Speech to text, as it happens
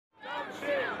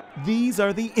These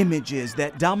are the images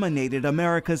that dominated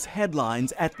America's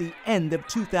headlines at the end of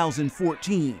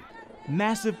 2014.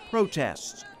 Massive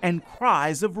protests and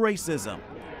cries of racism,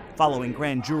 following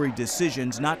grand jury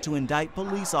decisions not to indict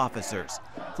police officers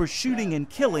for shooting and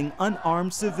killing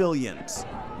unarmed civilians.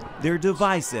 They're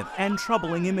divisive and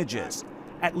troubling images.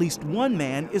 At least one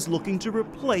man is looking to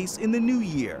replace in the new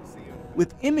year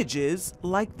with images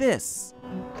like this.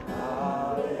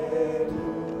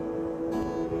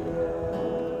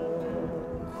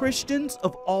 Christians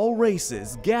of all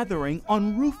races gathering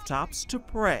on rooftops to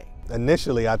pray.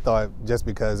 Initially, I thought just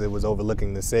because it was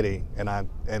overlooking the city, and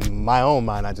in my own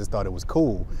mind, I just thought it was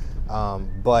cool.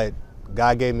 But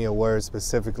God gave me a word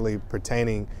specifically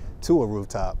pertaining to a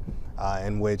rooftop,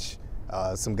 in which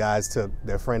some guys took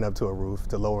their friend up to a roof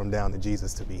to lower him down to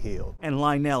Jesus to be healed. And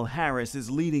Lionel Harris is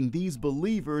leading these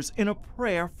believers in a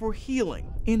prayer for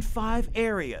healing in 5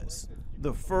 areas.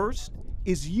 The first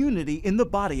is unity in the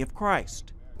body of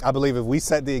Christ. I believe if we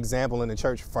set the example in the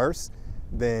church first,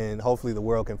 then hopefully the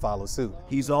world can follow suit.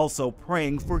 He's also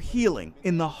praying for healing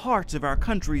in the hearts of our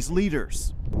country's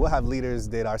leaders. We'll have leaders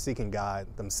that are seeking God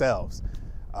themselves,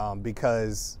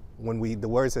 because the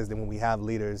word says that when we have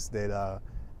leaders that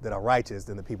are righteous,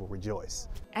 then the people rejoice.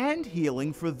 And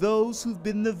healing for those who've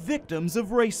been the victims of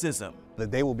racism. That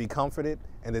they will be comforted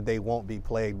and that they won't be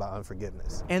plagued by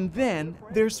unforgiveness. And then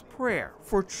there's prayer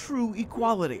for true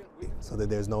equality. So that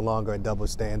there's no longer a double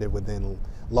standard within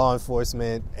law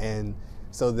enforcement, and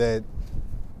so that,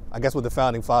 I guess what the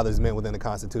founding fathers meant within the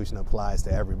Constitution applies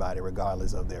to everybody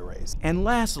regardless of their race. And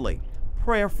lastly,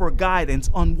 prayer for guidance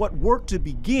on what work to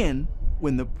begin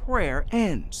when the prayer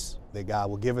ends. That God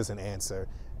will give us an answer,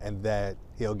 and that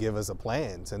He'll give us a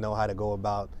plan to know how to go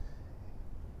about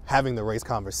having the race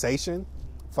conversation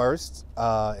first,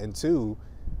 and 2,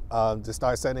 to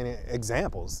start setting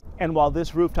examples. And while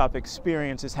this rooftop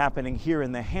experience is happening here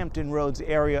in the Hampton Roads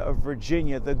area of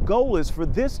Virginia, the goal is for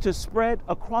this to spread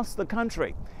across the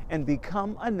country and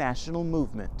become a national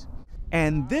movement.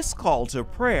 And this call to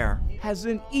prayer has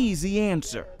an easy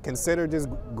answer. Consider just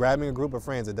grabbing a group of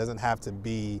friends. It doesn't have to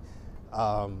be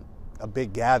a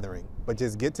big gathering, but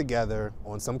just get together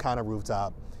on some kind of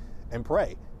rooftop and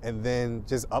pray. And then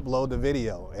just upload the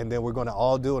video. And then we're going to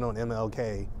all do it on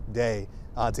MLK Day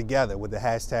together with the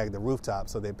hashtag The Rooftop,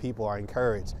 so that people are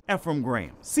encouraged. Ephraim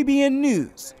Graham, CBN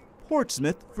News,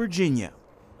 Portsmouth, Virginia.